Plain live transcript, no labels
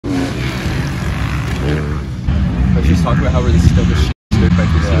Let's just talk about how we're still the shit dirt bike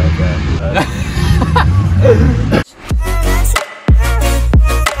this year.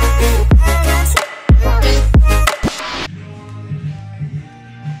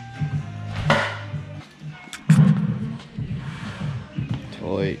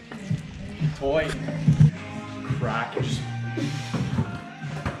 Toy. Crackers.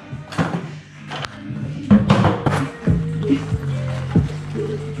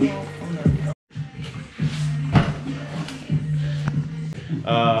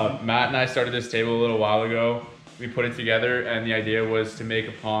 Matt and I started this table a little while ago. We put it together and the idea was to make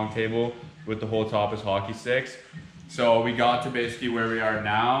a Pong table with the whole top as hockey sticks. So we got to basically where we are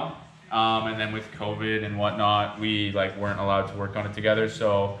now. And then with COVID and whatnot, we weren't allowed to work on it together.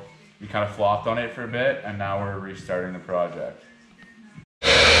 So we kind of flopped on it for a bit and now we're restarting the project.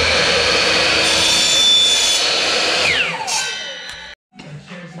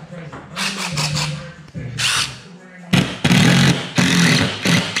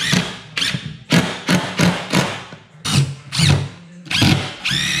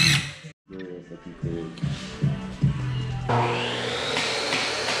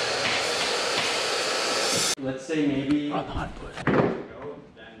 Let's say maybe. I'm hot put.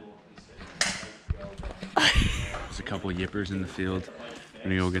 There's a couple of yippers in the field. I'm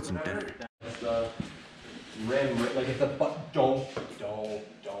gonna go get some dinner. The rim, like if the butt, don't.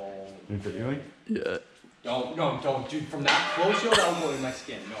 Really? Yeah. Don't, dude. From that close, yo, that will go in my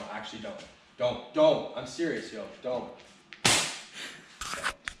skin. No, actually, don't. I'm serious, yo, don't.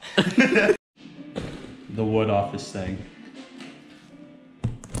 The wood office thing.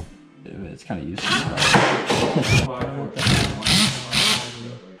 It's kind of useless.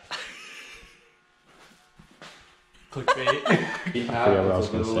 Clickbait. Yeah, what I was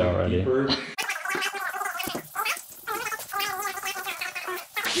gonna say already.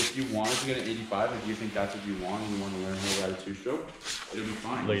 If you wanted to get an 85, if you think that's what you want and you want to learn how to ride a two-stroke, it'll be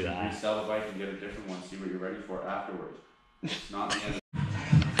fine. Look at that. Resell the bike and get a different one, see what you're ready for afterwards. It's not the end.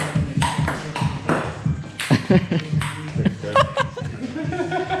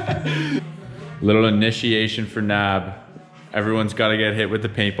 Little initiation for Nab. Everyone's got to get hit with the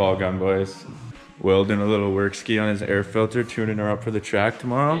paintball gun, boys. Will doing a little work ski on his air filter, tuning her up for the track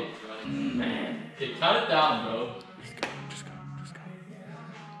tomorrow. Man, okay, cut it down, bro. Just go.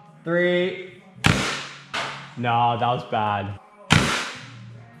 3. No, that was bad.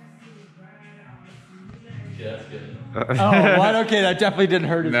 Yeah, that's good. Oh, what? Okay, that definitely didn't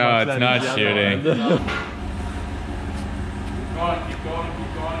hurt as much. No, it's then. not Yeah, shooting. no. Keep going.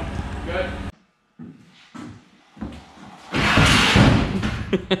 Good.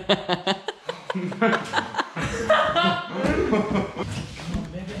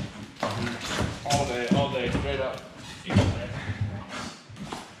 all day, straight up.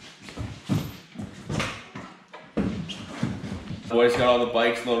 Boys got all the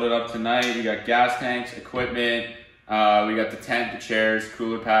bikes loaded up tonight. We got gas tanks, equipment, we got the tent, the chairs,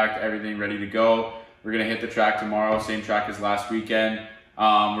 cooler packed, everything ready to go. We're gonna hit the track tomorrow, same track as last weekend.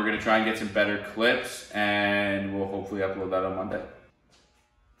 We're gonna try and get some better clips and we'll hopefully upload that on Monday.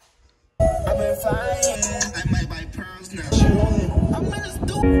 I've been flying, I might buy pearls now. I'm in the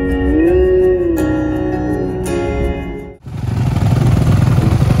studio.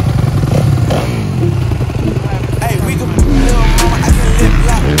 Hey, we can put little mama, I can lip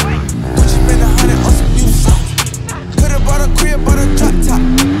lock. Gucci spend 100 on some new socks. Coulda bought a crib, bought a drop top.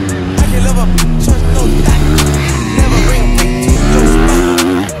 I can love a church, no that. Never bring a pick to your spot.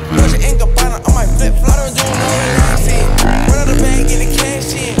 Gucci ink up on my flip flop. I don't do no relaxing. Run out the bag in the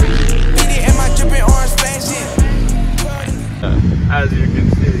cash in. As you can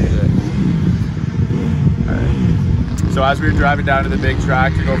see. Alright. So as we were driving down to the big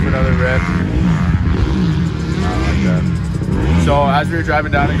track to go for another rip. So as we were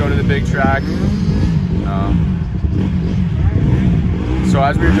driving down to go to the big track.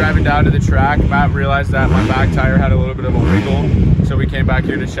 Matt realized that my back tire had a little bit of a wiggle. So we came back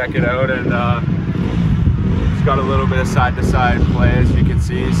here to check it out and it's got a little bit of side-to-side play as you can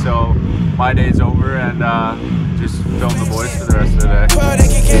see. So my day's over and just film the boys for the rest of the day.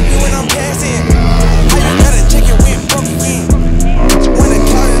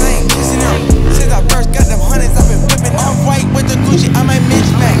 Since I first got them hundreds, I've been flipping off white with the Gucci. I might mix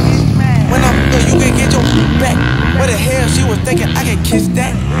back. When I'm good, you can get your back. Where the hell she was thinking I could kiss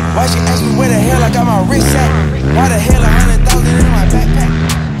that? Why she asked me where the hell I got my wrist at? Why the hell 100,000 in my backpack?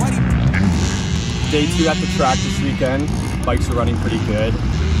 Day 2 at the track this weekend. Bikes are running pretty good.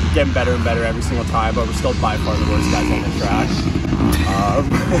 Getting better and better every single time, but we're still by far the worst guys on the track.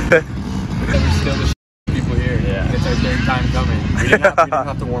 But we're still the people here. Yeah. It's our third time coming. We didn't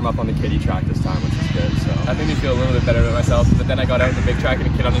have to warm up on the kiddie track this time, which is good. So That made me feel a little bit better about myself. But then I got out in the big track and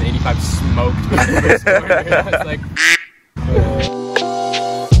a kid on an 85 smoked me. I was like,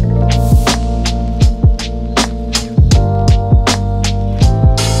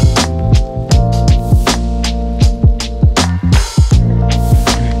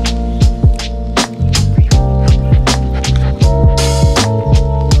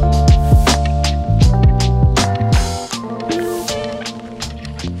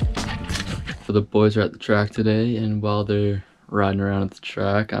 So the boys are at the track today, and while they're riding around at the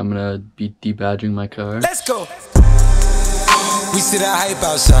track, I'm gonna be debadging my car. Let's go. We see the hype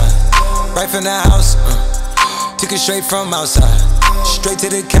outside, right from the house. Took it straight from outside, straight to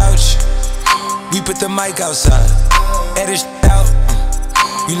the couch. We put the mic outside, edit out.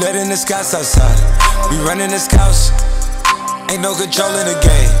 We letting the scouts outside, we running the scouts. Ain't no control in the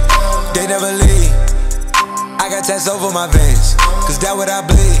game, they never leave. I got tats over my veins, cause that what I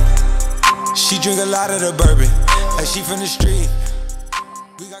bleed. She drink a lot of the bourbon, like she from the street.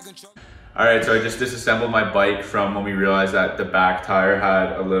 We got control. All right, so I just disassembled my bike from when we realized that the back tire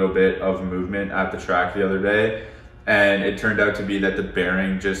had a little bit of movement at the track the other day. And it turned out to be that the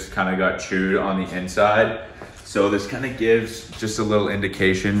bearing just kind of got chewed on the inside. So this kind of gives just a little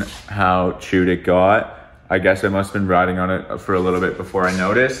indication how chewed it got. I guess I must have been riding on it for a little bit before I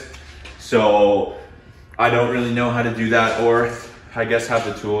noticed. So I don't really know how to do that, or I guess have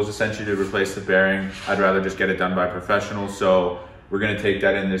the tools essentially to replace the bearing. I'd rather just get it done by professionals. So we're gonna take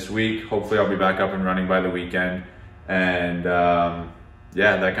that in this week. Hopefully I'll be back up and running by the weekend. And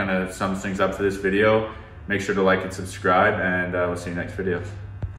yeah, that kind of sums things up for this video. Make sure to like and subscribe, and we'll see you next video.